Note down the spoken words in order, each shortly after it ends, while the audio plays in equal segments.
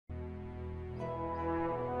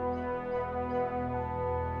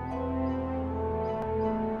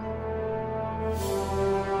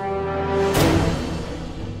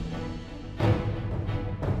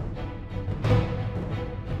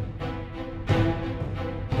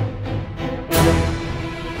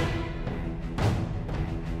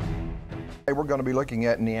We're going to be looking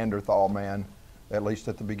at Neanderthal man, at least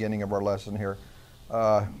at the beginning of our lesson here.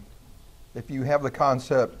 If you have the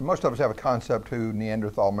concept, most of us have a concept who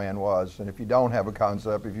Neanderthal man was, and if you don't have a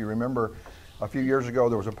concept, if you remember a few years ago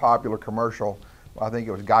there was a popular commercial, I think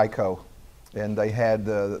it was Geico, and they had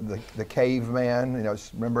the caveman, you know,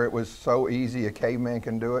 remember it was so easy, a caveman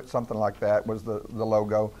can do it, something like that was the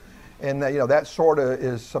logo. And you know, that sort of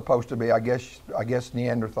is supposed to be, I guess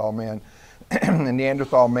Neanderthal man. And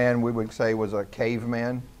Neanderthal man, we would say, was a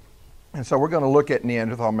caveman. And so we're going to look at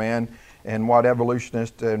Neanderthal man and what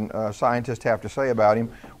evolutionists and scientists have to say about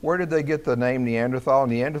him. Where did they get the name Neanderthal?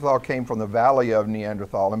 Neanderthal came from the valley of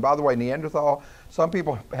Neanderthal. And by the way, Neanderthal, some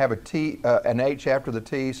people have an H after the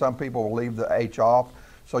T. Some people will leave the H off.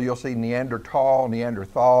 So you'll see Neanderthal,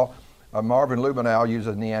 Neanderthal. Marvin Lubenow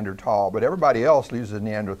uses Neanderthal, but everybody else uses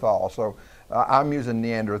Neanderthal. So I'm using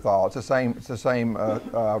Neanderthal. It's the same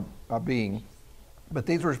being. But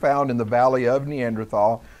these were found in the valley of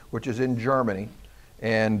Neanderthal, which is in Germany.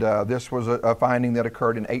 And this was a finding that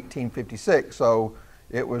occurred in 1856. So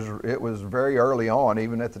it was very early on,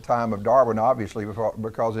 even at the time of Darwin, obviously,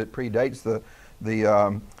 because it predates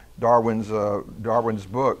the Darwin's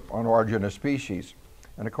book on Origin of Species.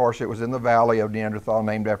 And of course, it was in the valley of Neanderthal,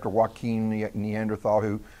 named after Joachim Neanderthal,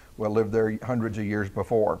 who lived there hundreds of years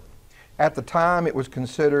before. At the time, it was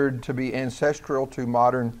considered to be ancestral to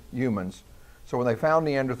modern humans. So when they found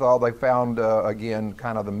Neanderthal, they found, again,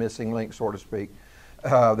 kind of the missing link, so to speak,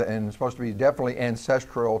 and it's supposed to be definitely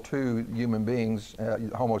ancestral to human beings,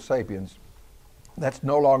 Homo sapiens. That's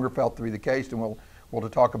no longer felt to be the case, and we'll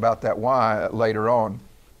talk about that why later on.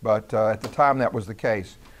 But at the time, that was the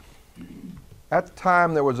case. At the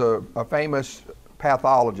time, there was a famous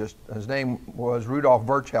pathologist. His name was Rudolf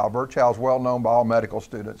Virchow. Virchow is well known by all medical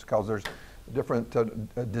students because there's different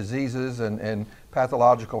diseases and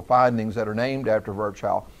pathological findings that are named after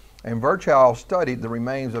Virchow. And Virchow studied the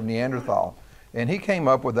remains of Neanderthal. And he came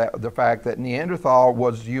up with the fact that Neanderthal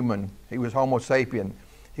was human. He was Homo sapien.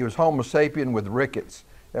 He was Homo sapien with rickets.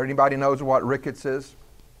 Anybody knows what rickets is?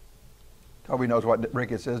 Toby knows what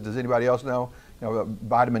rickets is. Does anybody else know? You know,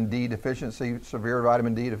 vitamin D deficiency, severe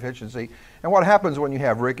vitamin D deficiency. And what happens when you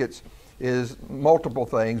have rickets is multiple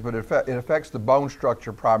things, but it affects the bone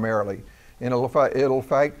structure primarily. And it'll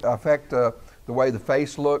affect the way the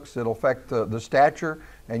face looks. It'll affect the stature,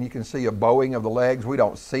 and you can see a bowing of the legs. We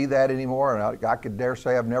don't see that anymore, and I could dare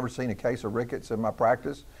say I've never seen a case of rickets in my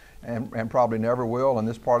practice, and probably never will in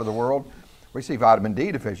this part of the world. We see vitamin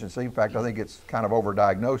D deficiency. In fact, I think it's kind of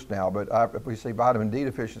overdiagnosed now, but if we see vitamin D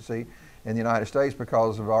deficiency in the United States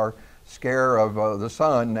because of our scare of the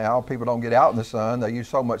sun now, people don't get out in the sun. They use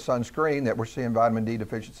so much sunscreen that we're seeing vitamin D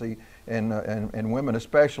deficiency in women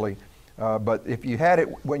especially. But if you had it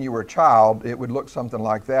when you were a child, it would look something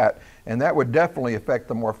like that. And that would definitely affect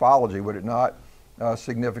the morphology, would it not,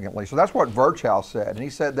 significantly? So that's what Virchow said. And he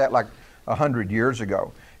said that like 100 years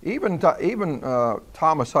ago. Even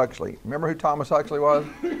Thomas Huxley. Remember who Thomas Huxley was?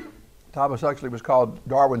 Thomas Huxley was called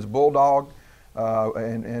Darwin's bulldog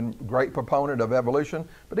and great proponent of evolution.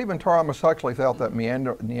 But even Thomas Huxley felt that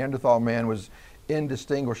Neanderthal man was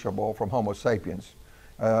indistinguishable from Homo sapiens.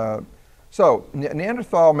 So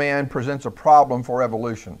Neanderthal man presents a problem for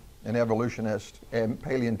evolution and evolutionists and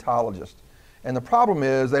paleontologists. And the problem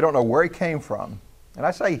is they don't know where he came from. And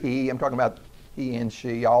I say he, I'm talking about he and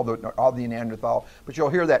she, all the Neanderthal, but you'll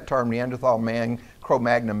hear that term Neanderthal man,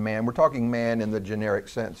 Cro-Magnon man. We're talking man in the generic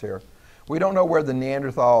sense here. We don't know where the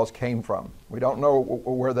Neanderthals came from. We don't know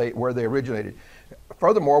where they originated.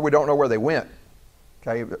 Furthermore, we don't know where they went.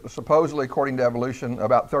 Okay, supposedly, according to evolution,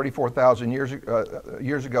 about 34,000 years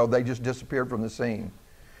ago, they just disappeared from the scene.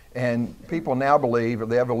 And people now believe, or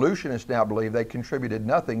the evolutionists now believe, they contributed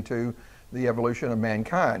nothing to the evolution of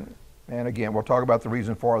mankind. And again, we'll talk about the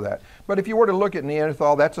reason for that. But if you were to look at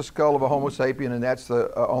Neanderthal, that's a skull of a Homo sapien, and that's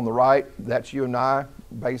on the right, that's you and I,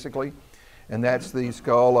 basically. And that's the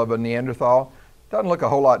skull of a Neanderthal. Doesn't look a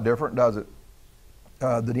whole lot different, does it?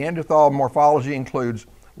 The Neanderthal morphology includes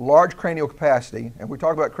large cranial capacity, and we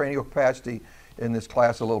talked about cranial capacity in this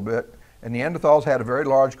class a little bit. And Neanderthals had a very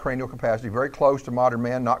large cranial capacity, very close to modern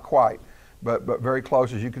man, not quite, but very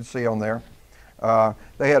close, as you can see on there.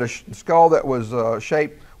 They had a skull that was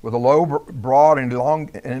shaped with a low, broad, and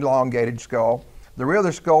elongated skull. The rear of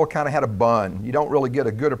the skull kind of had a bun. You don't really get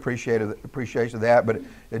a good appreciation of that, but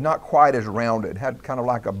it's not quite as rounded. It had kind of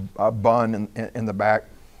like a bun in the back.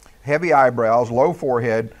 Heavy eyebrows, low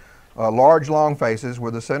forehead, large, long faces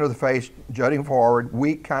with the center of the face jutting forward,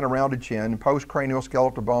 weak, kind of rounded chin, postcranial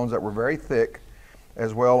skeletal bones that were very thick,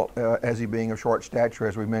 as well as he being of short stature,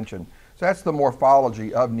 as we mentioned. So that's the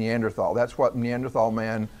morphology of Neanderthal. That's what Neanderthal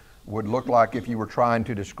man would look like if you were trying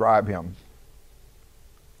to describe him.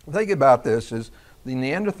 think about this is the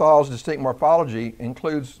Neanderthals' distinct morphology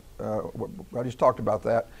includes, I just talked about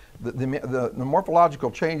that, the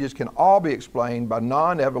morphological changes can all be explained by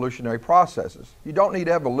non-evolutionary processes. You don't need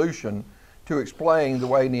evolution to explain the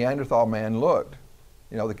way Neanderthal man looked.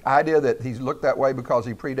 You know, the idea that he's looked that way because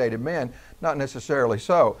he predated man, not necessarily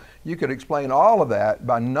so. You could explain all of that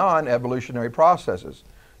by non-evolutionary processes,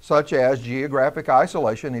 such as geographic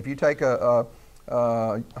isolation. If you take a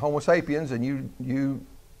Homo sapiens and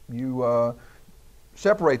you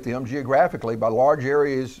separate them geographically by large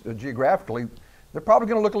areas geographically, they're probably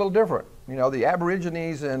going to look a little different. You know, the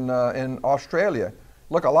Aborigines in Australia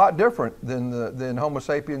look a lot different than Homo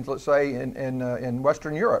sapiens, let's say, in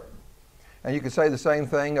Western Europe. And you could say the same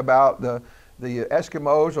thing about the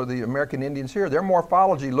Eskimos or the American Indians here. Their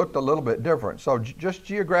morphology looked a little bit different. So just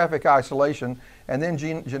geographic isolation and then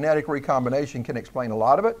genetic recombination can explain a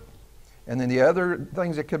lot of it. And then the other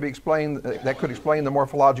things that could be explained, that could explain the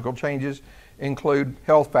morphological changes, include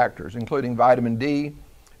health factors, including vitamin D,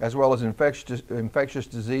 as well as infectious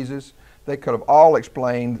diseases. They could have all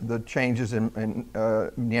explained the changes in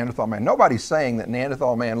Neanderthal man. Nobody's saying that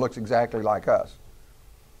Neanderthal man looks exactly like us.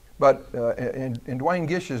 But in Dwayne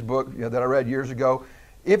Gish's book that I read years ago,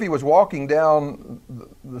 if he was walking down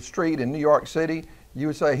the street in New York City, you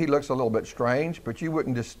would say he looks a little bit strange, but you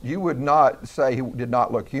would not say he did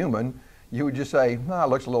not look human. You would just say, nah, it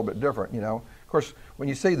looks a little bit different, you know. Of course, when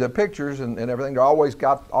you see the pictures and everything, they're always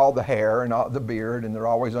got all the hair and all the beard, and they're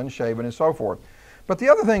always unshaven and so forth. But the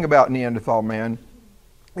other thing about Neanderthal man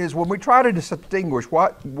is when we try to distinguish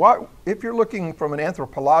what if you're looking from an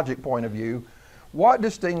anthropologic point of view, what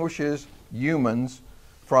distinguishes humans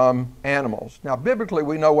from animals? Now, biblically,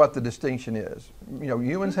 we know what the distinction is. You know,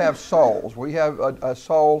 humans have souls. We have a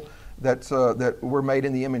soul that we're made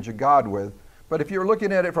in the image of God with. But if you're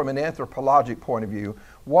looking at it from an anthropologic point of view,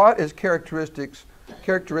 what is characteristic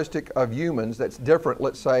of humans that's different,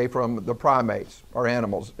 let's say, from the primates or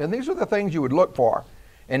animals? And these are the things you would look for.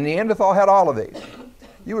 And Neanderthal had all of these.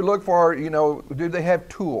 You would look for, you know, did they have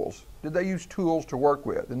tools? Did they use tools to work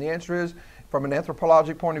with? And the answer is, from an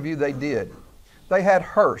anthropologic point of view, they did. They had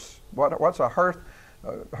hearths. What's a hearth?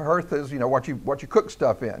 Hearth is, you know, what you cook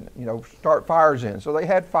stuff in, you know, start fires in. So they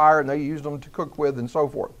had fire and they used them to cook with and so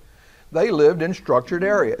forth. They lived in structured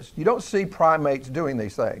areas. You don't see primates doing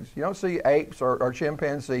these things. You don't see apes or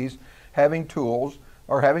chimpanzees having tools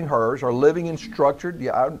or having hearths or living in structured.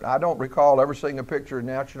 Yeah, I don't recall ever seeing a picture in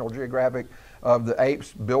National Geographic of the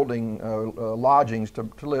apes building lodgings to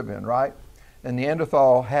live in, right? And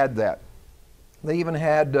Neanderthal had that. They even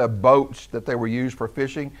had boats that they were used for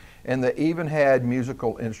fishing, and they even had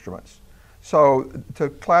musical instruments. So to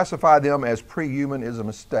classify them as pre-human is a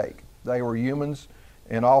mistake. They were humans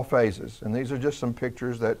in all phases. And these are just some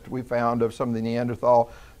pictures that we found of some of the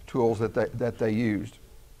Neanderthal tools that they used.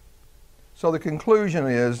 So the conclusion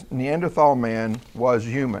is Neanderthal man was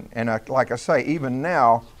human. And like I say, even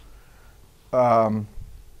now,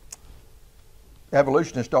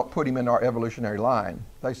 evolutionists don't put him in our evolutionary line.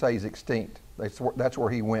 They say he's extinct. That's where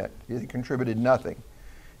he went. He contributed nothing.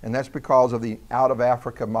 And that's because of the out of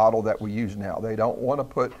Africa model that we use now. They don't want to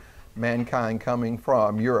put mankind coming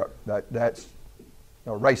from Europe. That's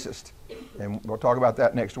racist. And we'll talk about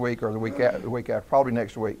that next week or the week after, probably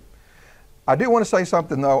next week. I do want to say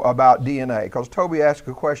something, though, about DNA, because Toby asked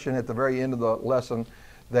a question at the very end of the lesson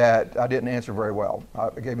that I didn't answer very well. I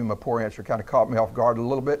gave him a poor answer, kind of caught me off guard a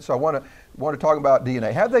little bit. So I want to talk about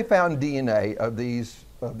DNA. Have they found DNA of these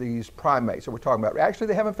primates that we're talking about? Actually,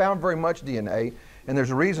 they haven't found very much DNA, and there's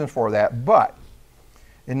a reason for that. But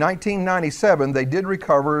in 1997, they did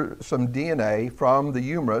recover some DNA from the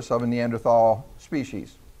humerus of a Neanderthal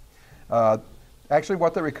species. Actually,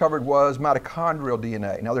 what they recovered was mitochondrial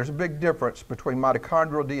DNA. Now, there's a big difference between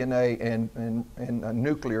mitochondrial DNA and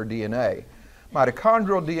nuclear DNA.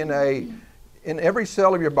 Mitochondrial DNA, in every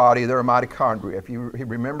cell of your body, there are mitochondria. If you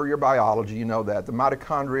remember your biology, you know that. The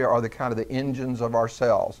mitochondria are the kind of the engines of our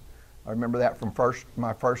cells. I remember that from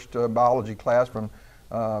my first biology class from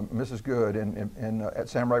Mrs. Good at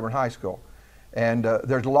Sam Rayburn High School. And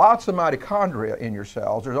there's lots of mitochondria in your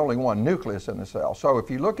cells. There's only one nucleus in the cell. So if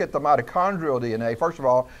you look at the mitochondrial DNA, first of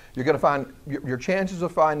all, you're going to find your chances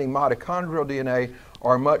of finding mitochondrial DNA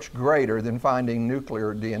are much greater than finding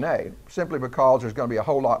nuclear DNA, simply because there's going to be a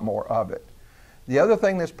whole lot more of it. The other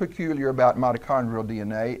thing that's peculiar about mitochondrial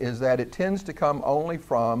DNA is that it tends to come only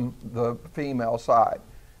from the female side.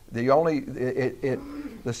 The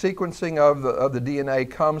sequencing of the DNA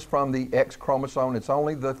comes from the X chromosome. It's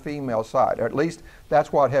only the female side, or at least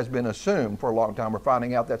that's what has been assumed for a long time. We're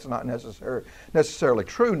finding out that's not necessarily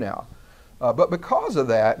true now. But because of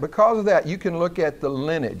that, you can look at the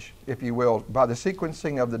lineage, if you will, by the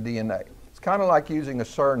sequencing of the DNA. It's kind of like using a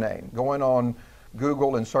surname, going on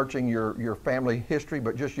Google and searching your family history,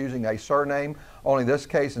 but just using a surname. Only in this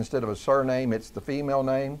case, instead of a surname, it's the female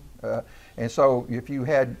name. And so if you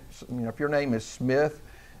had, if your name is Smith,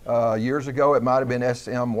 years ago it might have been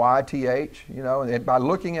S-M-Y-T-H, and by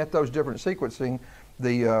looking at those different sequencing,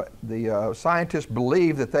 the scientists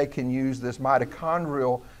believe that they can use this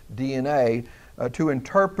mitochondrial DNA to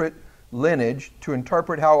interpret lineage, to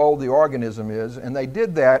interpret how old the organism is, and they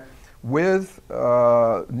did that with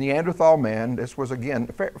Neanderthal man. This was, again,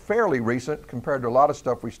 fairly recent compared to a lot of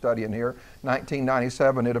stuff we study in here.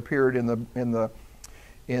 1997, it appeared in the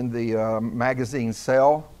magazine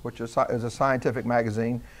Cell, which is a scientific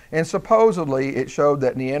magazine, and supposedly it showed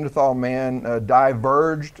that Neanderthal man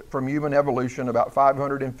diverged from human evolution about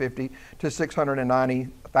 550 to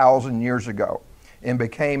 690,000 years ago and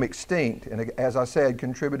became extinct, and as I said,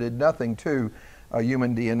 contributed nothing to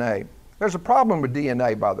human DNA. There's a problem with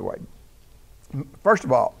DNA, by the way. First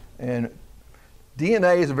of all, and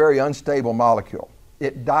DNA is a very unstable molecule.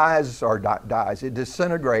 It it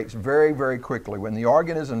disintegrates very, very quickly. When the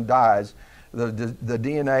organism dies, the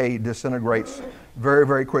DNA disintegrates very,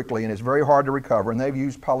 very quickly, and it's very hard to recover. And they've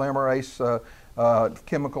used polymerase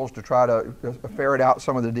chemicals to try to ferret out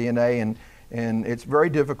some of the DNA, and it's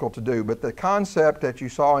very difficult to do. But the concept that you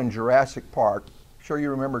saw in Jurassic Park, I'm sure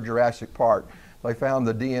you remember Jurassic Park, they found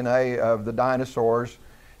the DNA of the dinosaurs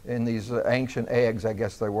in these ancient eggs, I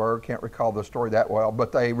guess they were. Can't recall the story that well,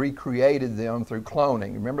 but they recreated them through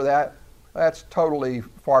cloning. Remember that? That's totally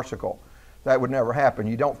farcical. That would never happen.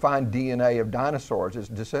 You don't find DNA of dinosaurs. It's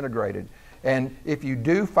disintegrated. And if you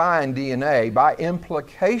do find DNA, by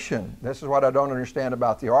implication, this is what I don't understand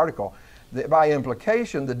about the article, by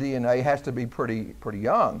implication the DNA has to be pretty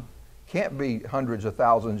young. Can't be hundreds of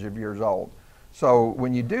thousands of years old. So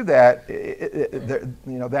when you do that,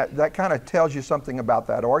 that kind of tells you something about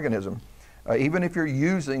that organism, even if you're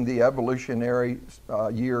using the evolutionary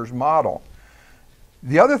years model.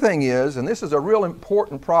 The other thing is, and this is a real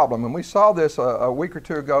important problem, and we saw this a week or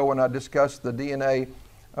two ago when I discussed the DNA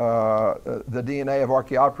of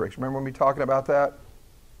Archaeopteryx. Remember when we were talking about that?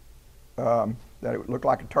 That it looked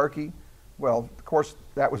like a turkey? Well, of course,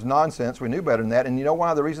 that was nonsense. We knew better than that. And you know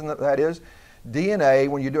why the reason that is? DNA,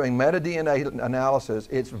 when you're doing meta-DNA analysis,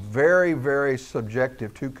 it's very, very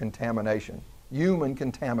subjective to contamination, human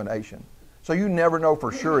contamination. So you never know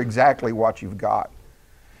for sure exactly what you've got.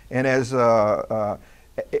 And as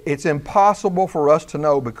it's impossible for us to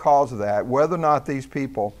know because of that whether or not these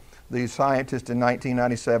people, these scientists in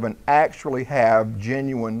 1997, actually have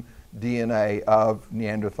genuine DNA of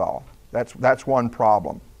Neanderthal. That's one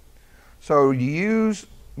problem. So you use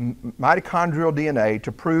mitochondrial DNA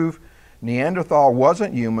to prove Neanderthal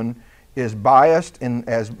wasn't human, is biased, and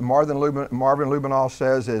as Marvin Lubenow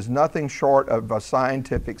says, is nothing short of a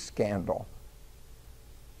scientific scandal.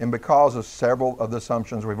 And because of several of the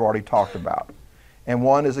assumptions we've already talked about. And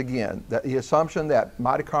one is, again, that the assumption that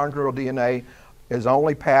mitochondrial DNA is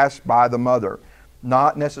only passed by the mother.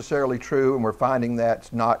 Not necessarily true, and we're finding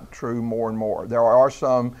that's not true more and more.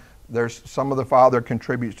 There's some of the father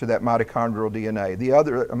contributes to that mitochondrial DNA. The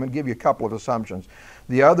other, I'm going to give you a couple of assumptions.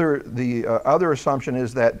 The other assumption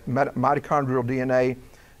is that mitochondrial DNA,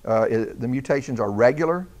 the mutations are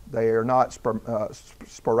regular. They are not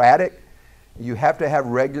sporadic. You have to have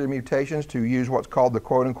regular mutations to use what's called the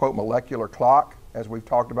quote-unquote molecular clock, as we've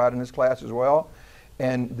talked about in this class as well.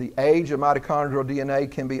 And the age of mitochondrial DNA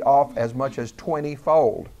can be off as much as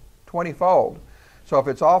 20-fold. 20-fold. So if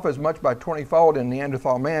it's off as much by 20-fold in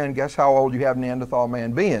Neanderthal man, guess how old you have Neanderthal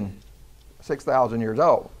man being? 6,000 years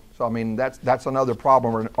old. So I mean, that's another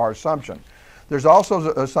problem or assumption. There's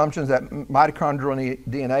also assumptions that mitochondrial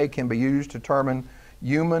DNA can be used to determine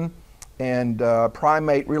human and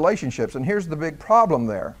primate relationships. And here's the big problem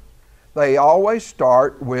there. They always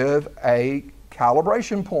start with a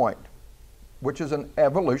calibration point, which is an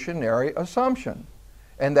evolutionary assumption.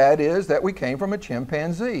 And that is that we came from a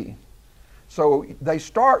chimpanzee. So they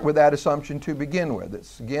start with that assumption to begin with.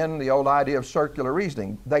 It's, again, the old idea of circular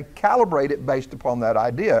reasoning. They calibrate it based upon that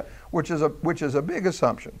idea, which is a big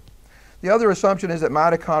assumption. The other assumption is that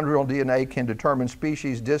mitochondrial DNA can determine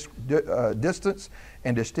species distance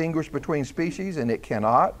and distinguish between species, and it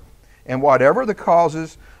cannot. And whatever the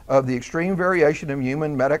causes of the extreme variation of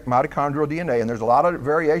human mitochondrial DNA, and there's a lot of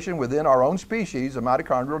variation within our own species of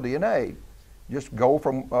mitochondrial DNA. Just go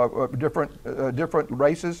from different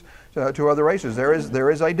races to other races. There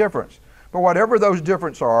is a difference. But whatever those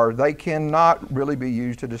differences are, they cannot really be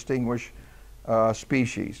used to distinguish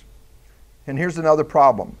species. And here's another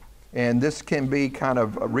problem. And this can be kind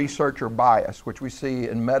of a researcher bias, which we see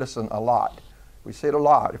in medicine a lot. We see it a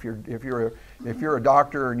lot. If you're a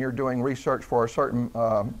doctor and you're doing research for a certain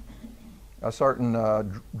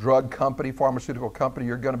drug company, pharmaceutical company,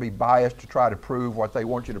 you're going to be biased to try to prove what they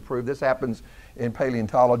want you to prove. This happens in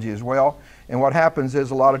paleontology as well. And what happens is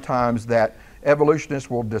a lot of times that evolutionists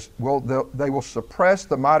will suppress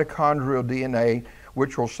the mitochondrial DNA,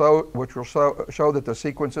 which will show that the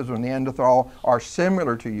sequences of Neanderthal are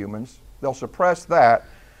similar to humans. They'll suppress that.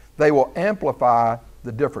 They will amplify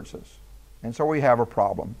the differences. And so we have a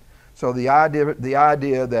problem. So the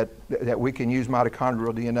idea that we can use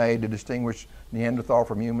mitochondrial DNA to distinguish Neanderthal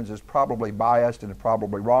from humans is probably biased and is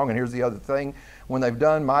probably wrong. And here's the other thing. When they've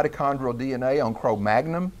done mitochondrial DNA on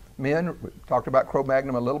Cro-Magnon men, we talked about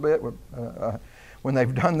Cro-Magnon a little bit, when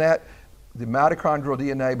they've done that, the mitochondrial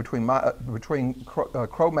DNA between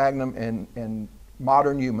Cro-Magnon and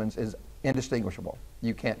modern humans is indistinguishable.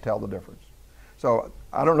 You can't tell the difference. So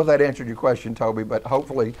I don't know if that answered your question, Toby, but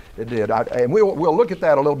hopefully it did. And we'll look at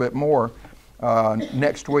that a little bit more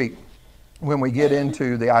next week when we get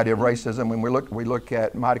into the idea of racism. When we look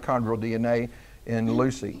at mitochondrial DNA in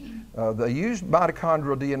Lucy. They used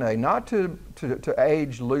mitochondrial DNA not to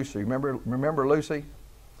age Lucy. Remember Lucy?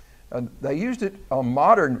 They used it on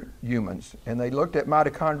modern humans, and they looked at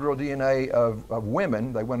mitochondrial DNA of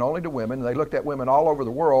women. They went only to women. They looked at women all over the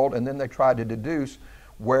world, and then they tried to deduce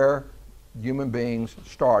where human beings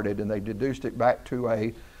started, and they deduced it back to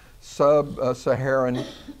a sub-Saharan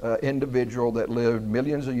individual that lived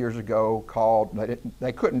millions of years ago called,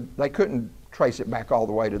 they couldn't trace it back all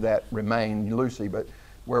the way to that remain Lucy, but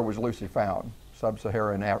where was Lucy found?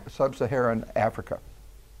 Sub-Saharan Africa.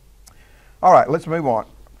 All right, let's move on.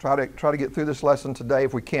 Try to get through this lesson today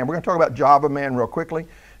if we can. We're going to talk about Java man real quickly.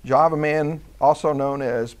 Java man, also known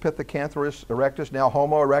as Pithecanthropus erectus, now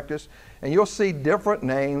Homo erectus, and you'll see different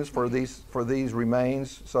names for these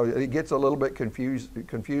remains, so it gets a little bit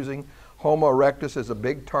confusing. Homo erectus is a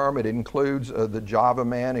big term. It includes the Java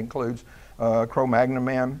man, includes Cro-Magnon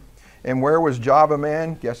man. And where was Java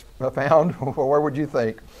man found? Where would you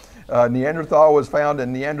think? Neanderthal was found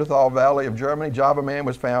in Neanderthal Valley of Germany. Java man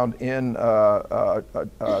was found in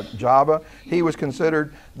Java. He was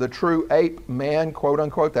considered the true ape man, quote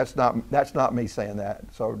unquote. That's not me saying that,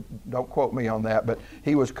 so don't quote me on that. But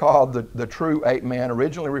he was called the true ape man,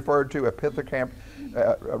 originally referred to as Pithecanthropus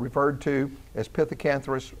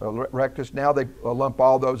erectus. Now they lump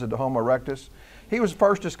all those into Homo erectus. He was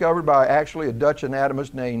first discovered by actually a Dutch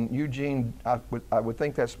anatomist named Eugene, I would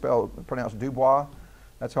think that's pronounced Dubois.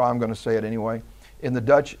 That's how I'm going to say it anyway. In the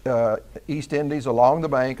Dutch East Indies, along the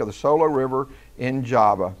bank of the Solo River in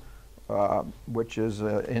Java, which is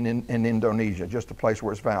in Indonesia, just a place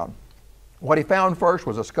where it's found. What he found first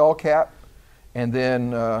was a skull cap, and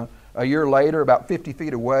then a year later, about 50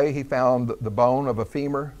 feet away, he found the bone of a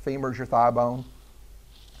femur. Femur is your thigh bone.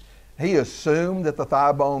 He assumed that the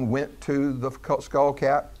thigh bone went to the skull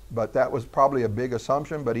cap, but that was probably a big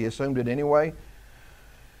assumption, but he assumed it anyway.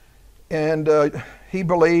 And he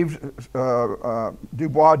believed,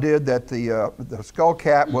 Dubois did, that the skull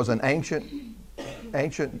cap was an ancient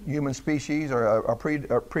human species, or a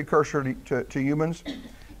precursor to humans.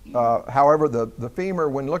 However, the femur,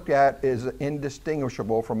 when looked at, is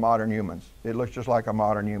indistinguishable from modern humans. It looks just like a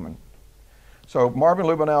modern human. So Marvin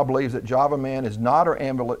Lubenow believes that Java man is not our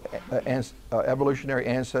evolutionary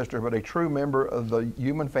ancestor, but a true member of the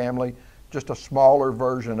human family, just a smaller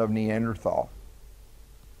version of Neanderthal.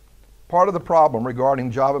 Part of the problem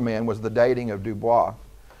regarding Java man was the dating of Dubois.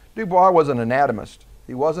 Dubois was an anatomist.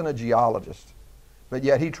 He wasn't a geologist, but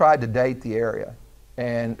yet he tried to date the area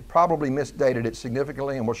and probably misdated it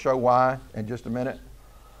significantly, and we'll show why in just a minute.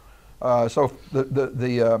 So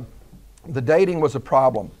the dating was a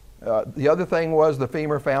problem. The other thing was the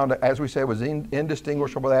femur found, as we said, was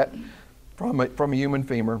indistinguishable from a human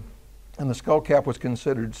femur, and the skull cap was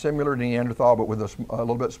considered similar to Neanderthal, but with a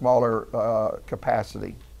little bit smaller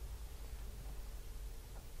capacity.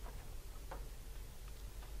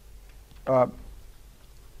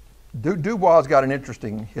 Dubois got an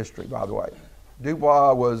interesting history, by the way.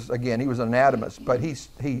 Dubois was, again, he was an anatomist, but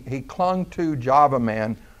he clung to Java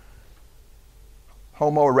man,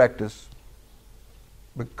 Homo erectus,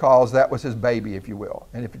 because that was his baby, if you will.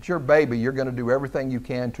 And if it's your baby, you're going to do everything you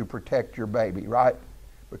can to protect your baby, right?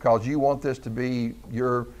 Because you want this to be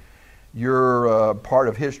your part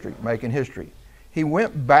of history, making history. He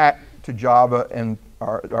went back to Java and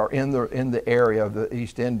are in the area of the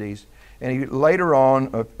East Indies, and he later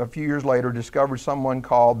on, a few years later, discovered someone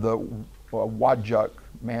called the Wajak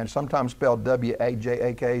man, sometimes spelled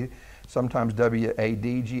W-A-J-A-K, sometimes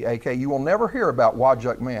W-A-D-G-A-K. You will never hear about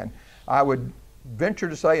Wajak man. I would venture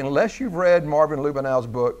to say, unless you've read Marvin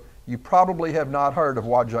Lubenow book, you probably have not heard of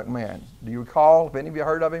Wajunk Man. Do you recall, if any of you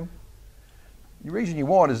heard of him? The reason you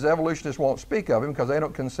won't is evolutionists won't speak of him because they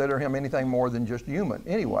don't consider him anything more than just human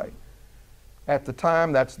anyway. At the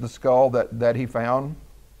time, that's the skull that he found.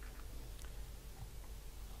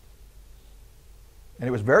 And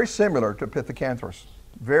it was very similar to Pithecanthropus.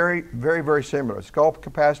 Very, very, very similar. Skull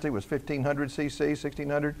capacity was 1,500 cc,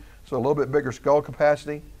 1,600, so a little bit bigger skull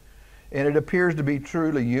capacity. And it appears to be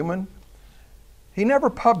truly human. He never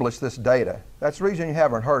published this data. That's the reason you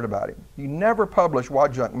haven't heard about him. He never published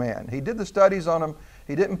Wajunk Man. He did the studies on him.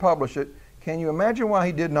 He didn't publish it. Can you imagine why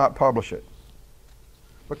he did not publish it?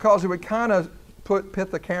 Because it would kind of put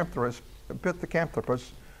Pithecanthropus,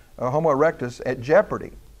 Homo erectus, at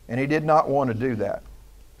jeopardy. And he did not want to do that.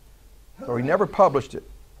 So he never published it.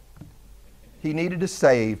 He needed to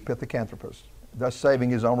save Pithecanthropus, thus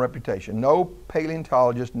saving his own reputation. No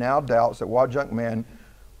paleontologist now doubts that Wajunk Man,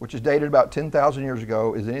 which is dated about 10,000 years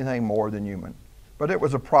ago, is anything more than human. But it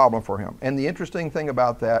was a problem for him. And the interesting thing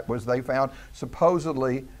about that was they found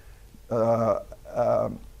supposedly a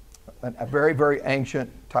very, very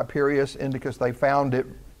ancient Typerius indicus. They found it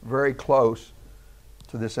very close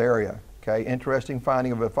to this area. Okay, interesting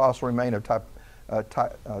finding of a fossil remain of Typerius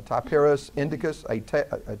indicus, a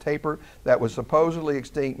tapir that was supposedly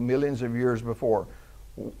extinct millions of years before.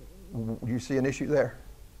 You see an issue there?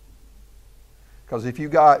 Because if you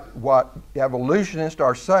got what evolutionists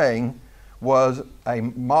are saying was a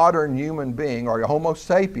modern human being or a Homo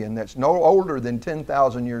sapien that's no older than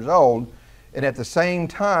 10,000 years old, and at the same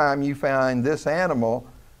time you find this animal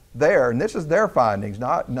there, and this is their findings,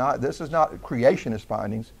 this is not creationist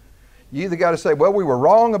findings. You either got to say, well, we were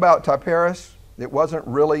wrong about Typerius, it wasn't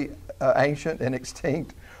really ancient and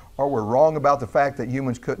extinct, or we're wrong about the fact that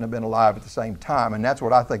humans couldn't have been alive at the same time, and that's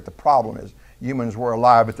what I think the problem is. Humans were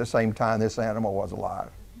alive at the same time this animal was alive.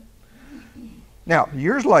 Now,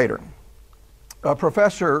 years later,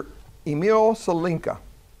 Professor Emil Salinka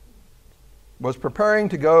was preparing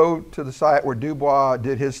to go to the site where Dubois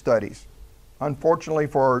did his studies. Unfortunately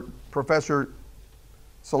for Professor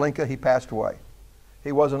Salinka, he passed away.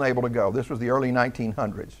 He wasn't able to go. This was the early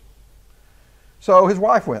 1900s. So his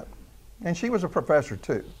wife went, and she was a professor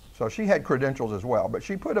too. So she had credentials as well, but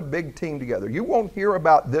she put a big team together. You won't hear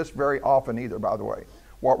about this very often either, by the way,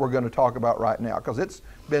 what we're going to talk about right now, because it's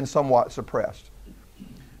been somewhat suppressed.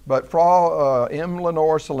 But Frau M.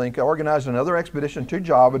 Lenore Salinka organized another expedition to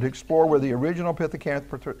Java to explore where the original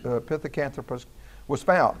Pithecanthropus was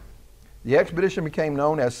found. The expedition became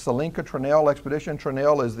known as Salinka-Trinell Expedition.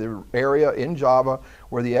 Trinell is the area in Java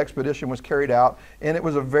where the expedition was carried out, and it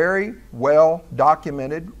was a very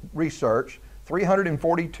well-documented research,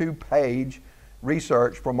 342-page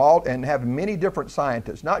research from all, and have many different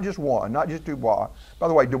scientists, not just one, not just Dubois. By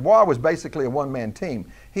the way, Dubois was basically a one-man team.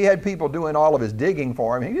 He had people doing all of his digging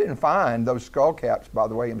for him. He didn't find those skull caps, by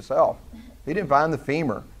the way, himself. He didn't find the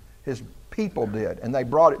femur. His people did, and they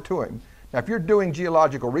brought it to him. Now, if you're doing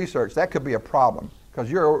geological research, that could be a problem because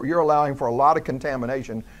you're allowing for a lot of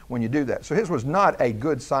contamination when you do that. So his was not a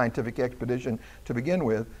good scientific expedition to begin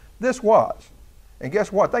with. This was. And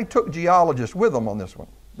guess what? They took geologists with them on this one.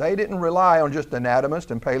 They didn't rely on just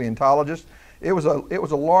anatomists and paleontologists. It was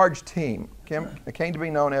a large team. It came to be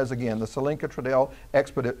known as, again, the Salinka-Trinell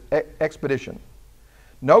Expedition.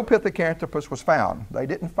 No Pithecanthropus was found. They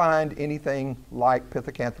didn't find anything like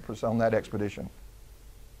Pithecanthropus on that expedition.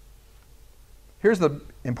 Here's the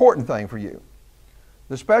important thing for you.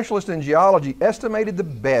 The specialist in geology estimated the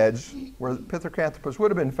beds where Pithecanthropus would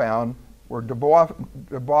have been found, where Dubois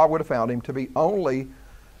would have found him, to be only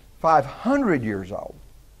 500 years old.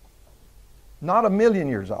 Not 1 million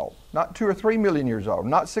years old, not 2 or 3 million years old,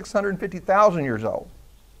 not 650,000 years old.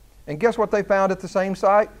 And guess what they found at the same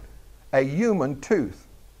site? A human tooth.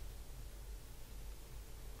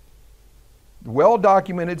 The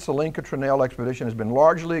well-documented Salinka-Trinell expedition has been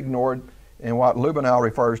largely ignored in what Lubenow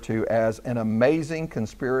refers to as an amazing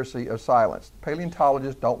conspiracy of silence.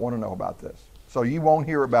 Paleontologists don't want to know about this. So you won't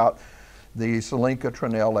hear about the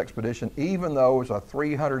Salinka-Trinell expedition, even though it's a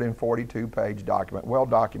 342-page document, well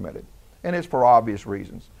documented. And it's for obvious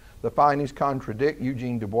reasons. The findings contradict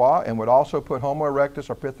Eugene Dubois and would also put Homo erectus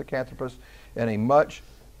or Pithecanthropus in a much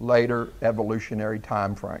later evolutionary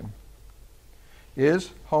time frame.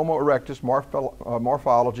 Is Homo erectus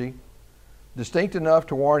morphology distinct enough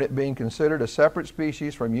to warrant it being considered a separate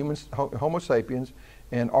species from humans, Homo sapiens,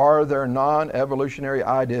 and are there non-evolutionary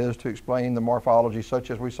ideas to explain the morphology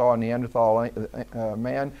such as we saw in Neanderthal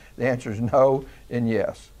man? The answer is no and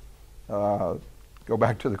yes. Go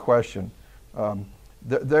back to the question.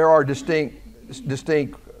 There are distinct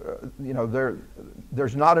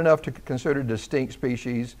there's not enough to consider distinct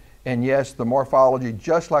species. And yes, the morphology,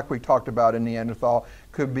 just like we talked about in Neanderthal,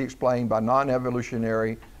 could be explained by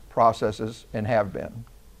non-evolutionary processes and have been.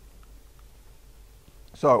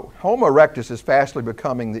 So Homo erectus is fastly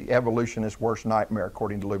becoming the evolutionist's worst nightmare,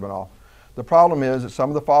 according to Lubinoff. The problem is that some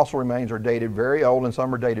of the fossil remains are dated very old and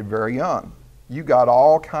some are dated very young. You got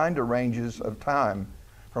all kinds of ranges of time,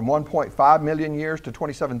 from 1.5 million years to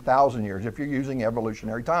 27,000 years if you're using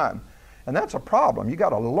evolutionary time. And that's a problem. You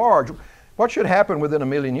got a large, what should happen within a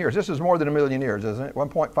million years? This is more than a million years, isn't it?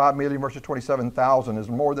 1.5 million versus 27,000 is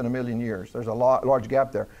more than a million years. There's a large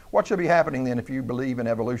gap there. What should be happening then if you believe in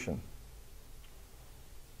evolution?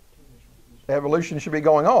 Evolution should be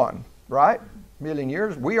going on, right? Million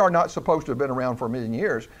years. We are not supposed to have been around for a million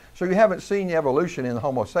years. So you haven't seen evolution in the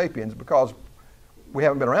Homo sapiens because we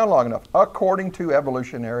haven't been around long enough, according to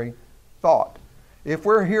evolutionary thought. If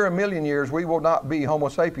we're here a million years, we will not be Homo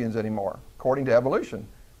sapiens anymore, according to evolution.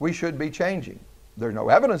 We should be changing. There's no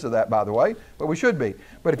evidence of that, by the way, but we should be.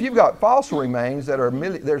 But if you've got fossil remains that are,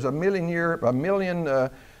 there's a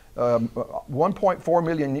 1.4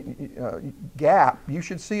 million gap, you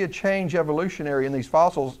should see a change evolutionary in these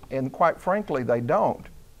fossils, and quite frankly, they don't.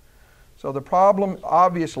 So the problem,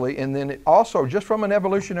 obviously, and then also just from an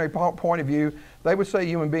evolutionary point of view, they would say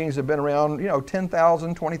human beings have been around,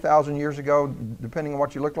 10,000, 20,000 years ago, depending on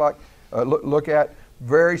what you look at.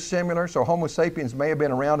 Very similar. So Homo sapiens may have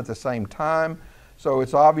been around at the same time. So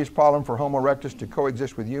it's an obvious problem for Homo erectus to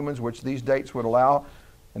coexist with humans, which these dates would allow,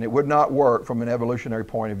 and it would not work from an evolutionary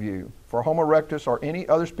point of view. For Homo erectus or any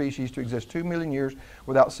other species to exist 2 million years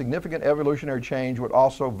without significant evolutionary change would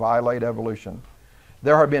also violate evolution.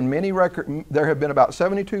 There have been about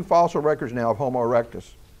 72 fossil records now of Homo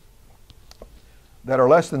erectus that are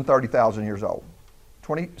less than 30,000 years old.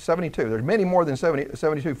 72. There's many more than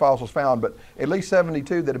 72 fossils found, but at least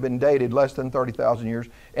 72 that have been dated less than 30,000 years,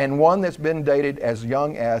 and one that's been dated as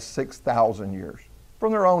young as 6,000 years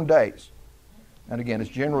from their own dates. And again, it's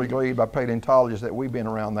generally believed by paleontologists that we've been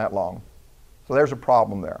around that long. So there's a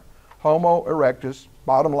problem there. Homo erectus,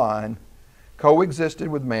 bottom line, coexisted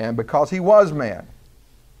with man because he was man,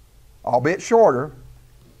 albeit shorter,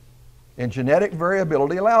 and genetic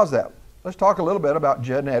variability allows that. Let's talk a little bit about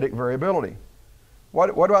genetic variability.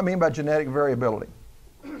 What do I mean by genetic variability?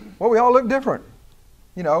 Well, we all look different.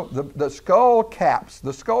 The skull caps,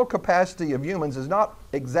 the skull capacity of humans is not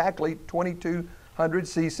exactly 2,200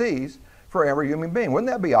 cc's for every human being. Wouldn't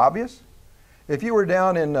that be obvious? If you were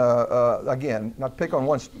down in, again, not to pick on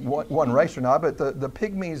one race or not, but the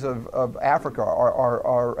pygmies of Africa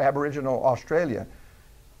or Aboriginal Australia,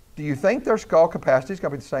 do you think their skull capacity is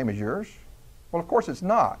going to be the same as yours? Well, of course it's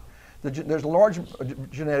not. There's a large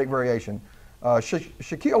genetic variation.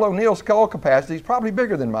 Shaquille O'Neal's skull capacity is probably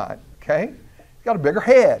bigger than mine, okay? He's got a bigger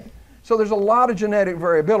head. So there's a lot of genetic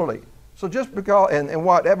variability. So just because, and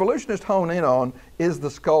what evolutionists hone in on is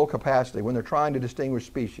the skull capacity when they're trying to distinguish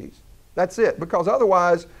species. That's it, because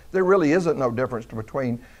otherwise there really isn't no difference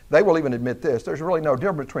between, they will even admit this, there's really no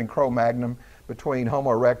difference between Cro-Magnon, between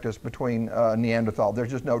Homo erectus, between Neanderthal.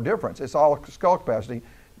 There's just no difference. It's all skull capacity.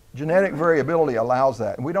 Genetic variability allows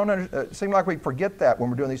that. And we don't it seems like we forget that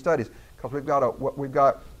when we're doing these studies, because we've got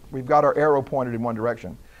our arrow pointed in one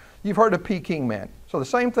direction. You've heard of Peking man. So the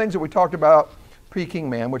same things that we talked about Peking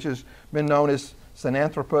man, which has been known as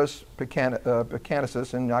Sinanthropus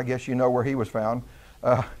picanensis, and I guess you know where he was found,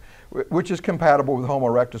 which is compatible with Homo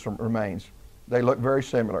erectus remains. They look very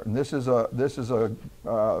similar. And this is a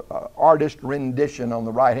artist rendition on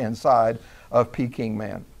the right-hand side of Peking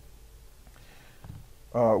man.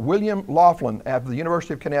 William Laughlin at the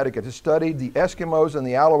University of Connecticut has studied the Eskimos and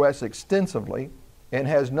the Alouettes extensively and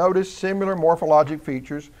has noticed similar morphologic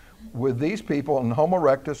features with these people in Homo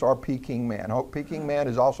erectus or Peking man. Peking man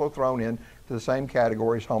is also thrown into the same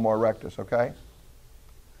category as Homo erectus, okay?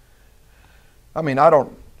 I mean, I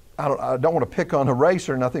don't want to pick on a race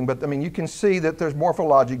or nothing, but I mean, you can see that there's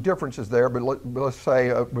morphologic differences there, but let's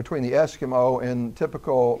say between the Eskimo and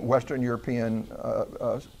typical Western European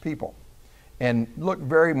people, and look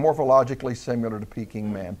very morphologically similar to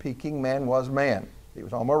Peking man. Peking man was man. He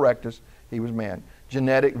was Homo erectus, he was man.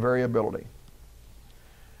 Genetic variability.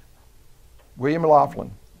 William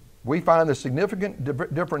Laughlin, we find the significant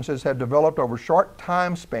differences have developed over a short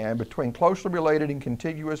time span between closely related and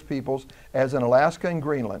contiguous peoples as in Alaska and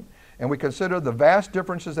Greenland. And we consider the vast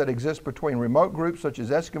differences that exist between remote groups such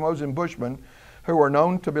as Eskimos and Bushmen who are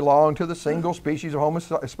known to belong to the single species of Homo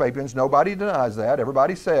sapiens. Nobody denies that.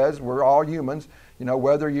 Everybody says we're all humans,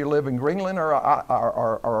 whether you live in Greenland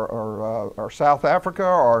or South Africa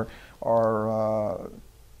or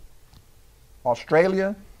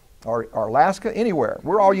Australia. or Alaska, anywhere.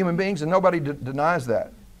 We're all human beings, and nobody denies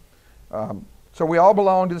that. So we all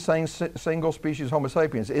belong to the same single species Homo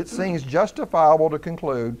sapiens. It seems justifiable to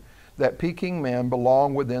conclude that Peking men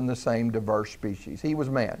belong within the same diverse species. He was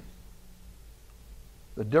man.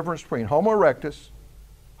 The difference between Homo erectus,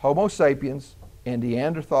 Homo sapiens, and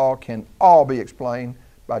Neanderthal can all be explained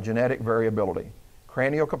by genetic variability.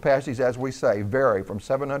 Cranial capacities, as we say, vary from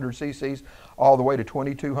 700 cc's all the way to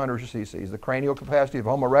 2200 cc's. The cranial capacity of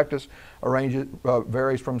Homo erectus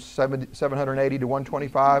varies from 780 to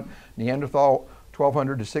 125, Neanderthal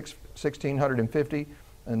 1200 to 1650,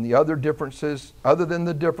 and the other differences, other than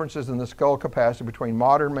the differences in the skull capacity between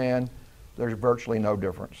modern man, there's virtually no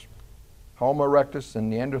difference. Homo erectus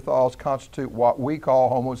and Neanderthals constitute what we call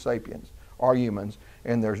Homo sapiens, or humans,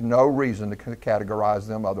 and there's no reason to categorize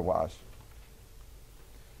them otherwise.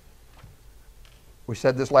 We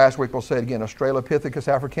said this last week, we'll say it again. Australopithecus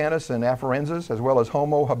africanus and afarensis, as well as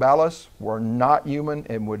Homo habilis, were not human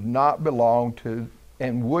and would not belong to,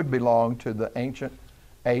 and would belong to the ancient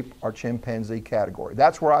ape or chimpanzee category.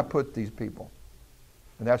 That's where I put these people.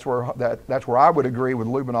 And that's where I would agree with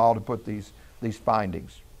Lubinall to put these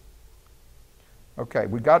findings. Okay,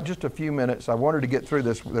 we've got just a few minutes. I wanted to get through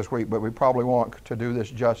this week, but we probably won't to do this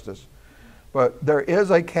justice. But there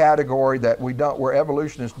is a category that where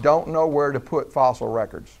evolutionists don't know where to put fossil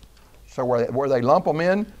records. So where they lump them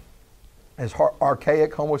in as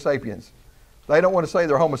archaic Homo sapiens. They don't want to say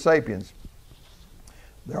they're Homo sapiens.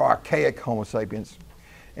 They're archaic Homo sapiens.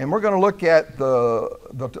 And we're going to look at the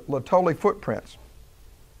Laetoli footprints.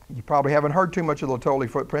 You probably haven't heard too much of the Laetoli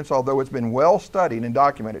footprints, although it's been well studied and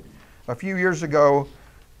documented. A few years ago,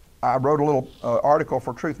 I wrote a little article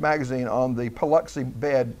for Truth Magazine on the Paluxy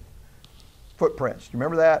bed footprints. Do you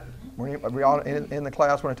remember that? Were we all in the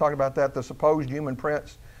class when I talked about that, the supposed human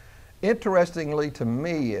prints? Interestingly to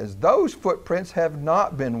me is those footprints have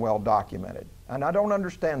not been well documented. And I don't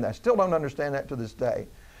understand that. Still don't understand that to this day.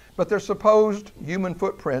 But they're supposed human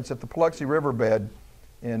footprints at the Paluxy riverbed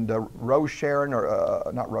in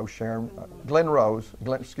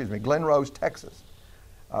Glen Rose, Texas.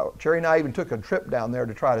 Cherry and I even took a trip down there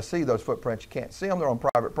to try to see those footprints. You can't see them, they're on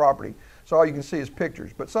private property. So all you can see is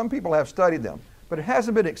pictures. But some people have studied them, but it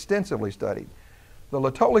hasn't been extensively studied. The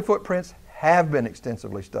Laetoli footprints have been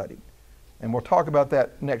extensively studied. And we'll talk about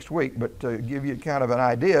that next week, but to give you kind of an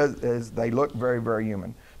idea, is they look very, very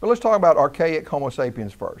human. But let's talk about archaic Homo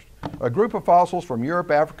sapiens first. A group of fossils from Europe,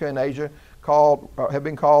 Africa, and Asia have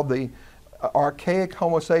been called the archaic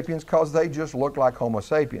Homo sapiens because they just look like Homo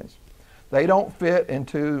sapiens. They don't fit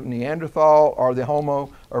into Neanderthal or the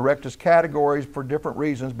Homo erectus categories for different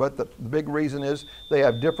reasons, but the big reason is they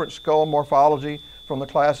have different skull morphology from the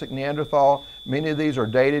classic Neanderthal. Many of these are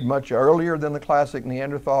dated much earlier than the classic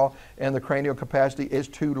Neanderthal, and the cranial capacity is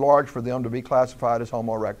too large for them to be classified as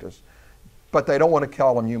Homo erectus. But they don't want to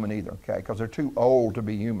call them human either, okay, because they're too old to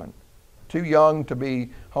be human. Too young to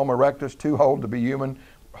be Homo erectus, too old to be human.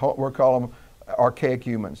 We're calling them archaic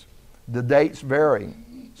humans. The dates vary.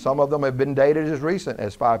 Some of them have been dated as recent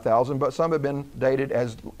as 5,000, but some have been dated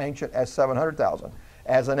as ancient as 700,000.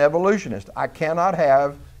 As an evolutionist, I cannot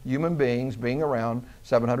have human beings being around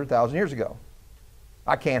 700,000 years ago.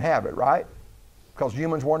 I can't have it, right? Because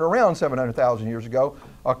humans weren't around 700,000 years ago,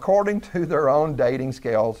 according to their own dating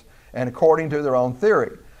scales and according to their own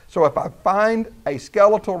theory. So if I find a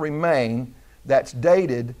skeletal remain that's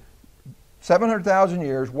dated 700,000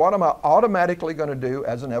 years, what am I automatically going to do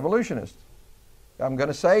as an evolutionist? I'm going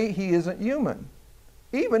to say he isn't human,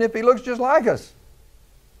 even if he looks just like us.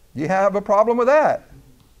 You have a problem with that?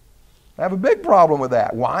 I have a big problem with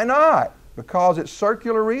that. Why not? Because it's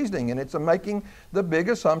circular reasoning, and it's making the big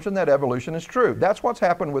assumption that evolution is true. That's what's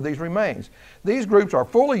happened with these remains. These groups are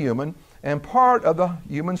fully human and part of the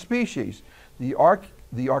human species. The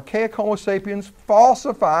archaic Homo sapiens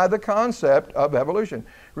falsify the concept of evolution.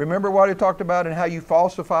 Remember what I talked about and how you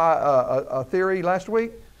falsify a theory last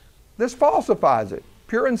week? This falsifies it,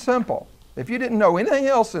 pure and simple. If you didn't know anything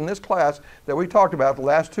else in this class that we talked about the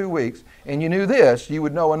last 2 weeks, and you knew this, you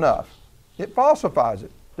would know enough. It falsifies it.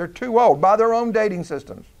 They're too old by their own dating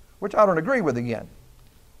systems, which I don't agree with again.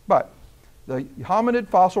 But the hominid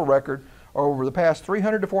fossil record over the past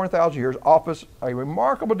 300 to 400,000 years offers a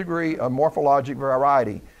remarkable degree of morphologic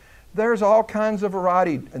variety. There's all kinds of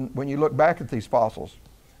variety when you look back at these fossils.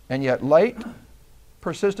 And yet late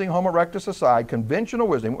persisting Homo erectus aside, conventional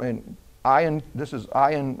wisdom, and this is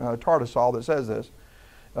Ian Tartasol that says this,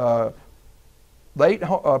 late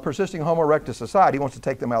persisting Homo erectus aside, he wants to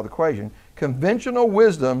take them out of the equation, conventional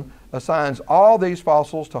wisdom assigns all these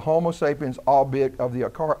fossils to Homo sapiens, albeit of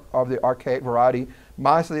the archaic variety.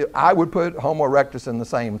 I would put Homo erectus in the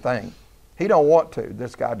same thing. He don't want to.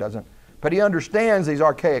 This guy doesn't. But he understands these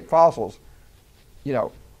archaic fossils. You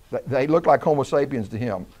know, they look like Homo sapiens to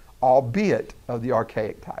him, albeit of the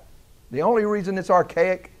archaic type. The only reason it's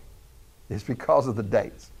archaic is because of the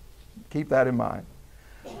dates. Keep that in mind.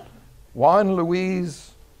 Juan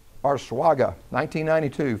Luis Arzuaga,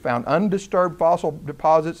 1992, found undisturbed fossil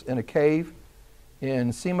deposits in a cave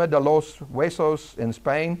in Cima de los Huesos in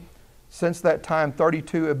Spain. Since that time,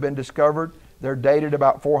 32 have been discovered. They're dated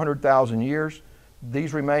about 400,000 years.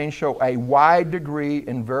 These remains show a wide degree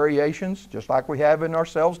in variations, just like we have in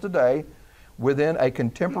ourselves today, within a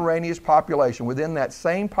contemporaneous population. Within that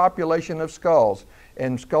same population of skulls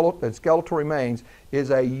and skeletal remains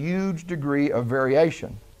is a huge degree of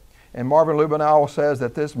variation. And Marvin Lubenow says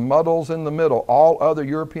that this muddles in the middle all other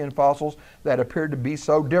European fossils that appeared to be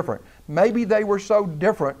so different. Maybe they were so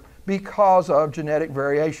different because of genetic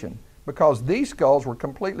variation, because these skulls were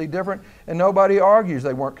completely different, and nobody argues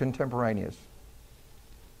they weren't contemporaneous.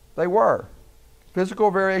 They were. Physical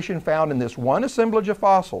variation found in this one assemblage of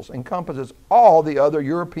fossils encompasses all the other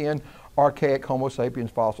European archaic Homo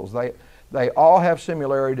sapiens fossils. They all have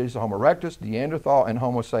similarities to Homo erectus, Neanderthal, and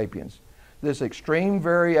Homo sapiens. This extreme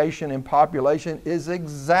variation in population is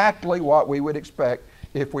exactly what we would expect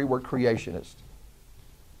if we were creationists.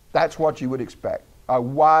 That's what you would expect. A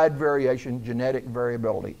wide variation, genetic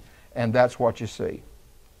variability, and that's what you see.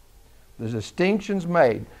 The distinctions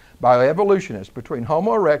made by evolutionists between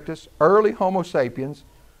Homo erectus, early Homo sapiens,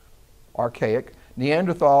 archaic,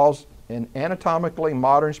 Neanderthals, and anatomically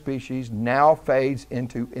modern species now fades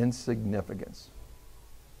into insignificance.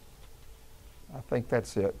 I think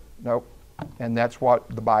that's it. Nope. And that's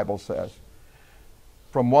what the Bible says.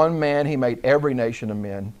 From one man he made every nation of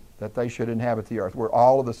men, that they should inhabit the earth. We're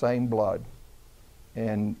all of the same blood.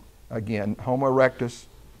 And again, Homo erectus,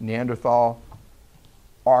 Neanderthal,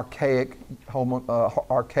 archaic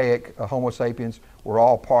Homo sapiens, we're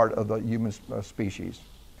all part of the human species.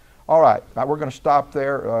 All right, now we're going to stop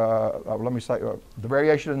there. Let me say, the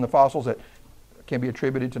variation in the fossils that can be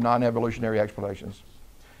attributed to non-evolutionary explanations.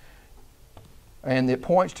 And it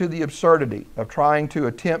points to the absurdity of trying to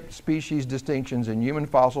attempt species distinctions in human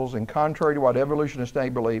fossils, and contrary to what evolutionists may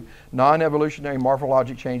believe, non-evolutionary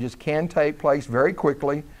morphologic changes can take place very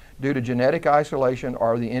quickly due to genetic isolation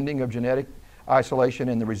or the ending of genetic isolation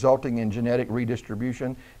and the resulting in genetic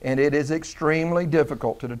redistribution, and it is extremely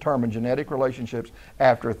difficult to determine genetic relationships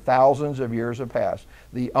after thousands of years have passed.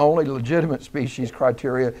 The only legitimate species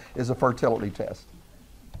criteria is a fertility test.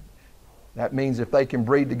 That means if they can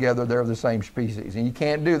breed together, they're the same species. And you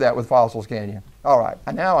can't do that with fossils, can you? All right,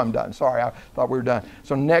 now I'm done. Sorry, I thought we were done.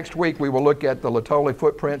 So next week we will look at the Laetoli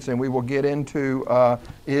footprints, and we will get into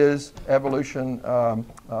is evolution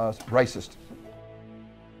racist?